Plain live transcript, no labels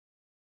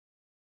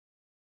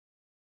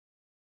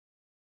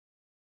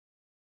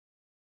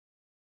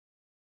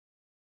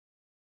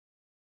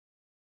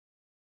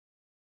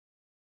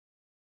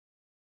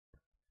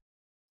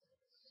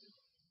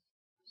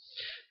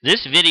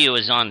This video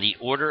is on the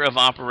order of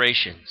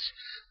operations,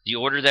 the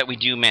order that we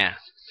do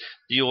math.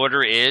 The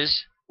order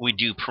is we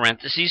do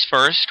parentheses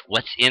first,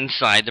 what's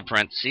inside the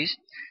parentheses,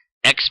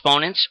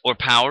 exponents or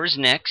powers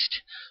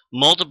next,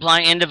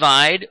 multiply and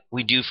divide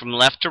we do from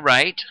left to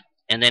right,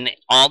 and then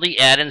all the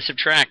add and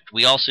subtract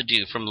we also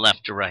do from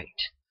left to right.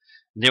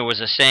 There was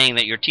a saying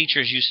that your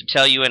teachers used to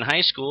tell you in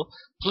high school,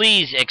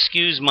 please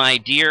excuse my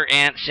dear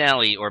Aunt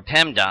Sally, or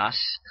PEMDAS.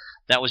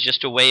 That was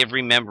just a way of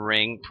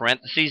remembering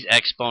parentheses,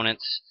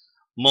 exponents,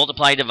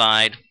 multiply,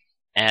 divide,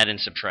 add, and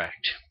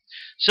subtract.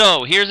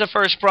 So here's the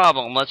first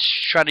problem. Let's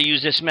try to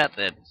use this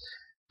method.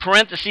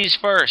 Parentheses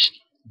first.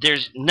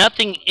 There's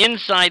nothing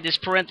inside this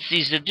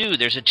parentheses to do.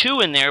 There's a 2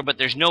 in there, but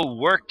there's no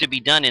work to be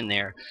done in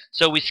there.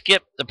 So we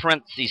skip the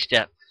parentheses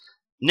step.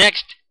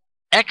 Next,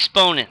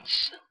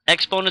 exponents.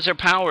 Exponents are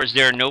powers.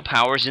 There are no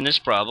powers in this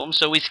problem,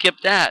 so we skip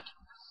that.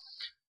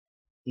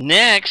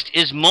 Next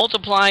is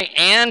multiply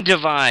and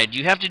divide.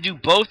 You have to do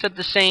both at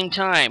the same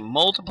time.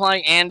 Multiply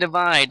and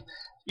divide.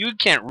 You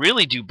can't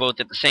really do both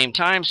at the same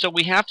time, so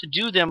we have to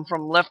do them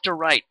from left to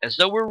right. As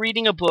though we're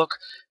reading a book,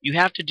 you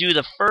have to do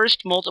the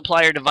first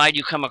multiply or divide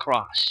you come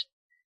across.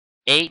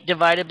 8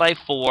 divided by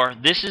 4.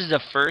 This is the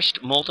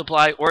first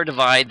multiply or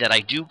divide that I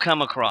do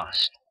come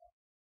across.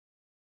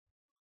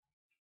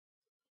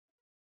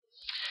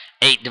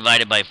 8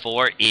 divided by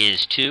 4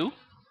 is 2.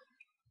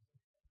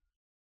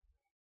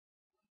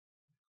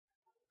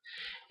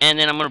 And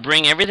then I'm going to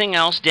bring everything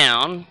else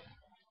down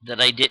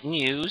that I didn't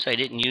use. I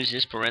didn't use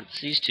this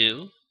parentheses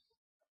 2.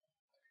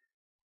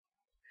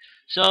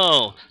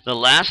 So the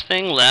last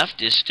thing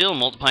left is still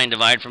multiply and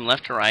divide from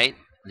left to right.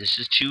 This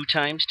is 2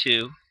 times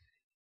 2.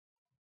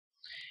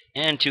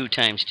 And 2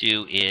 times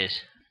 2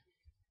 is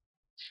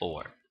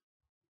 4.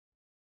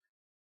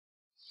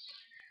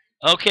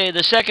 Okay,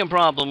 the second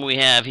problem we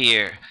have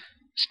here.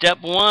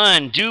 Step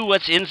 1, do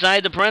what's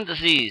inside the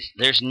parentheses.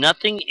 There's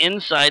nothing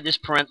inside this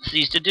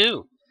parentheses to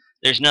do.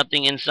 There's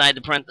nothing inside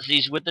the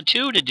parentheses with the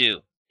 2 to do.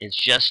 It's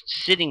just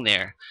sitting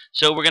there.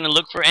 So we're going to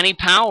look for any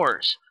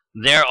powers.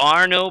 There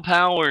are no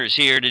powers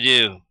here to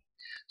do.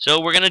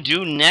 So we're going to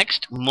do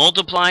next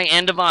multiply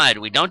and divide.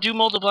 We don't do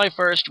multiply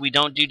first. We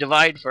don't do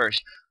divide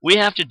first. We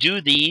have to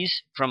do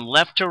these from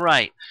left to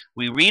right.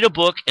 We read a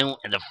book, and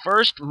the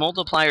first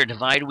multiply or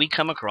divide we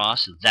come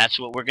across, that's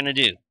what we're going to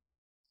do.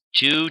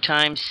 2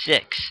 times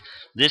 6.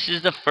 This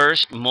is the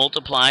first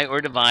multiply or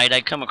divide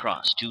I come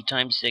across. 2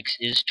 times 6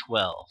 is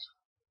 12.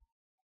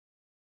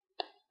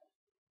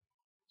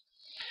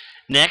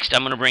 Next,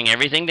 I'm going to bring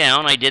everything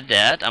down. I did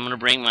that. I'm going to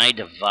bring my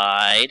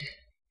divide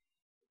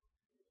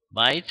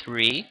by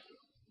 3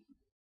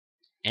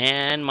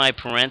 and my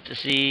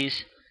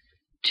parentheses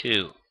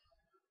 2.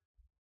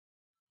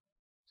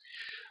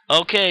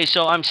 Okay,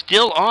 so I'm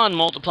still on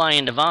multiply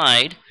and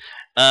divide.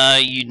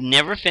 You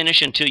never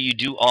finish until you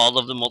do all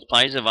of the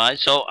multiplies and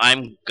divides, so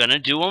I'm going to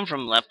do them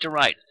from left to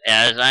right.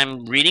 As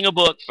I'm reading a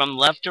book from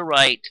left to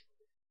right,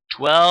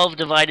 12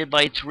 divided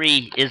by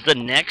 3 is the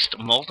next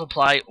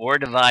multiply or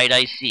divide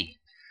I see.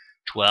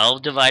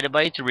 12 divided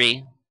by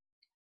 3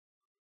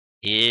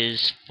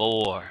 is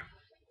 4.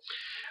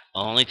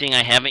 Only thing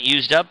I haven't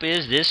used up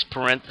is this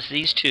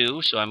parentheses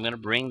 2, so I'm going to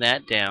bring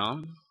that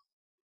down.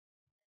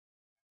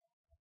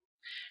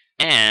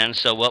 And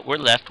so what we're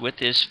left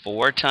with is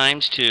 4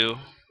 times 2,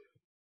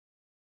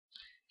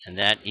 and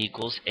that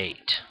equals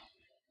 8.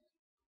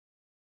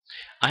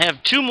 I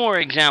have 2 more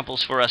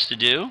examples for us to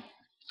do.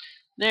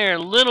 They're a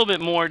little bit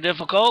more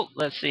difficult.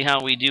 Let's see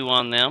how we do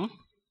on them.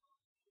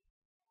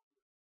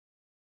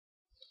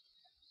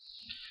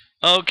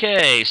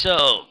 Okay,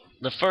 so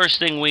the first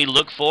thing we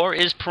look for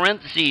is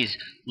parentheses.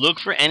 Look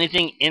for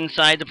anything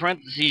inside the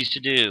parentheses to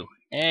do.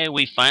 Hey,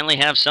 we finally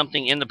have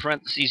something in the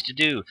parentheses to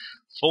do.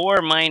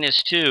 4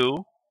 minus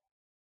 2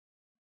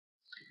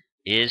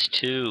 is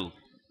 2.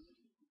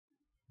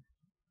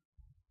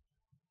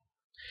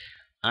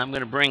 I'm going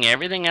to bring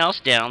everything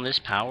else down. This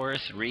power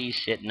of 3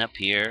 sitting up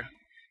here.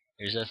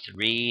 There's a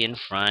 3 in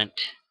front.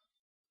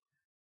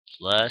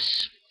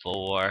 Plus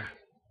 4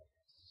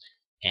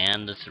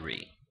 and the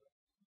 3.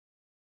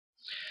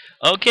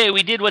 Okay,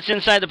 we did what's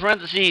inside the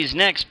parentheses.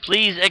 Next,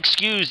 please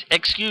excuse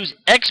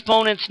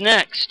exponents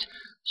next.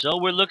 So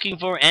we're looking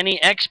for any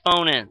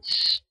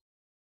exponents.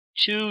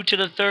 2 to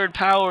the 3rd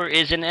power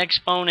is an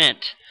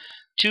exponent.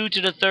 2 to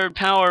the 3rd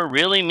power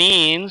really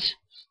means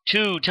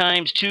 2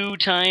 times 2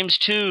 times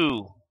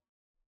 2.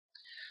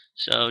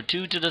 So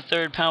 2 to the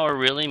 3rd power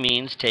really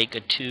means take a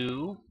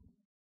 2,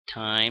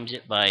 times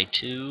it by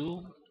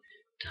 2,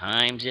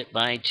 times it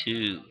by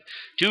 2.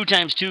 2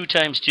 times 2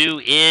 times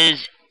 2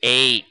 is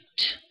 8.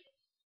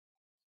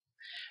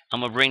 I'm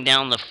going to bring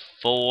down the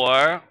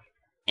 4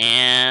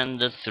 and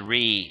the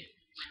 3.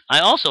 I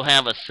also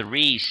have a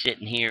 3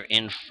 sitting here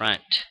in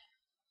front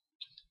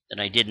that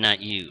I did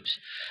not use.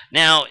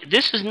 Now,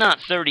 this is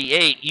not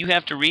 38. You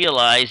have to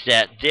realize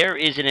that there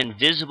is an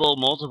invisible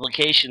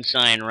multiplication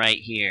sign right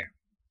here.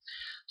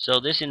 So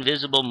this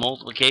invisible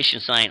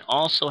multiplication sign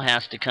also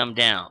has to come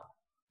down.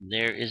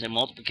 There is a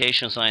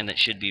multiplication sign that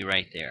should be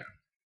right there.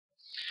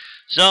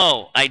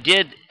 So I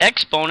did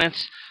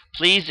exponents,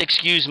 Please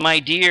excuse my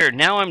dear.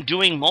 Now I'm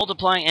doing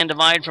multiply and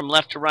divide from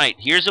left to right.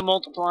 Here's a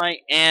multiply,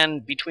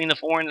 and between the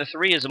 4 and the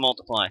 3 is a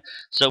multiply.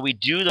 So we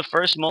do the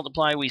first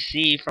multiply we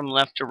see from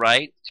left to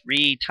right.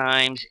 3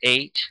 times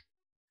 8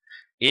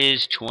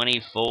 is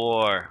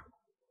 24.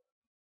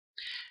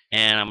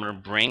 And I'm going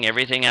to bring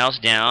everything else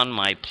down,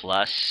 my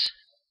plus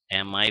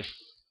and my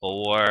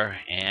 4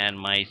 and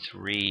my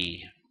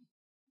 3.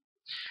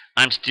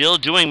 I'm still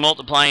doing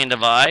multiply and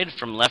divide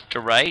from left to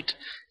right.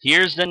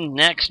 Here's the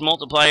next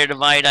multiply or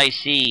divide I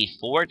see.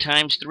 4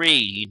 times 3.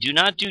 You do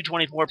not do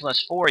 24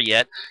 plus 4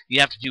 yet. You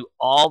have to do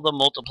all the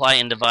multiply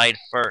and divide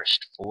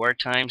first. 4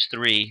 times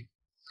 3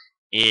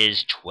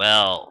 is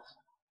 12.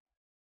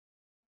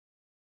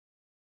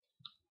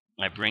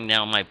 I bring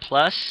down my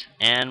plus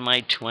and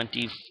my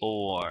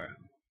 24.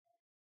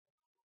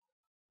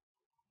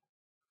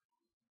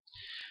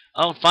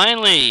 Oh,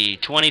 finally,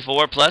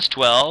 24 plus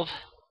 12.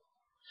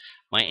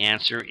 My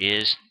answer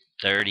is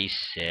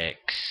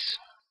 36.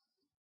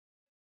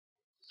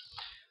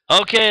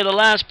 Okay, the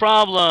last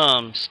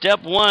problem.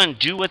 Step 1,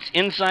 do what's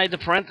inside the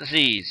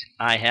parentheses.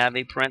 I have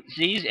a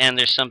parentheses and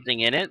there's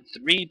something in it.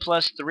 3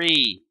 plus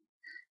 3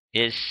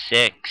 is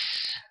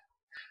 6.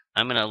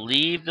 I'm going to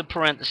leave the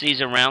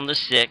parentheses around the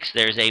 6.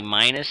 There's a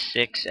minus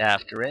 6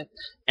 after it.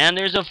 And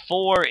there's a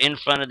 4 in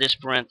front of this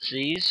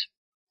parentheses.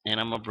 And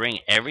I'm going to bring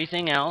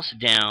everything else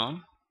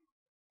down.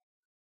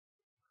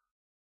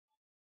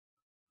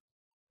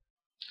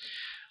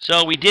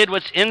 So we did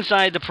what's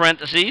inside the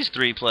parentheses,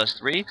 3 plus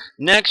 3.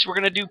 Next, we're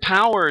going to do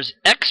powers,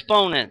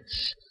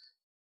 exponents.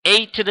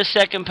 8 to the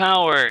second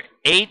power,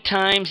 8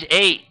 times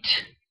 8.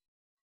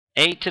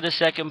 8 to the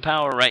second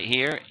power right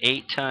here,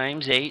 8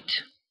 times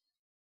 8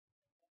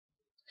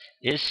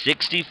 is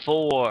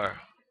 64.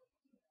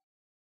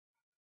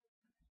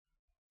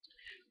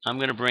 I'm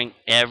going to bring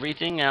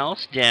everything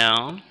else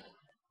down.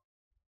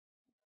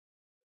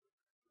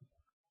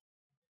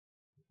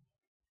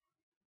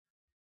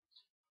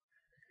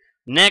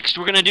 Next,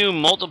 we're going to do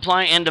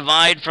multiply and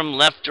divide from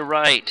left to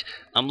right.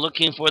 I'm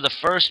looking for the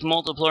first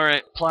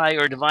multiply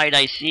or divide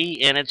I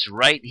see, and it's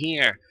right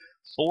here.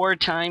 4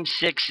 times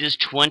 6 is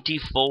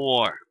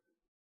 24.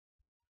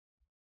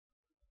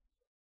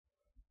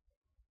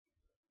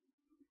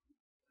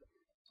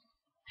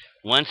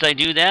 Once I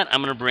do that,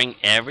 I'm going to bring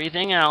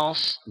everything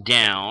else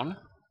down.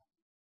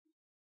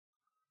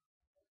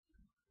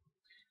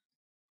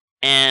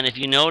 And if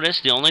you notice,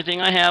 the only thing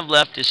I have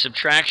left is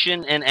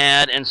subtraction and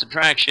add and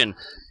subtraction.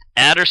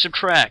 Add or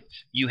subtract.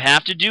 You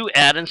have to do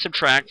add and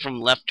subtract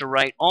from left to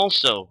right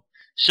also.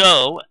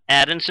 So,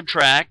 add and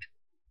subtract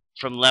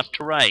from left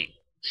to right.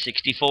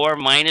 64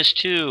 minus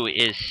 2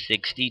 is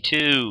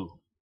 62.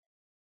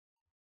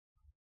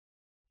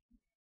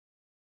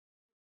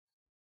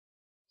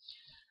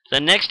 The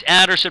next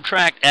add or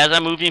subtract, as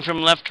I'm moving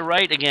from left to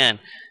right again,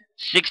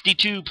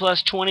 62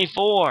 plus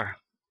 24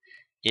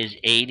 is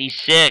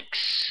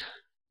 86.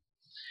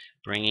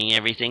 Bringing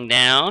everything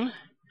down.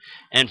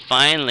 And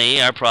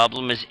finally, our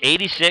problem is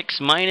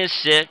 86 minus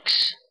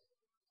 6,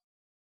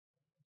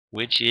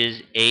 which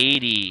is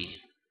 80.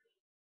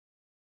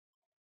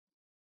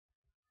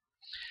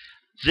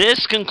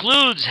 This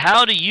concludes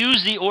how to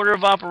use the order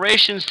of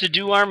operations to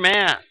do our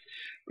math.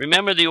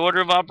 Remember, the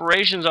order of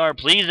operations are,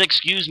 please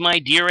excuse my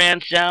dear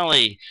Aunt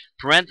Sally,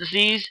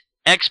 parentheses,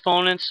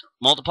 exponents,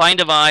 multiply and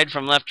divide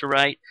from left to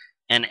right,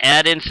 and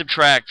add and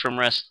subtract from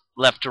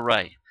left to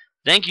right.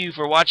 Thank you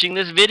for watching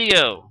this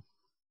video.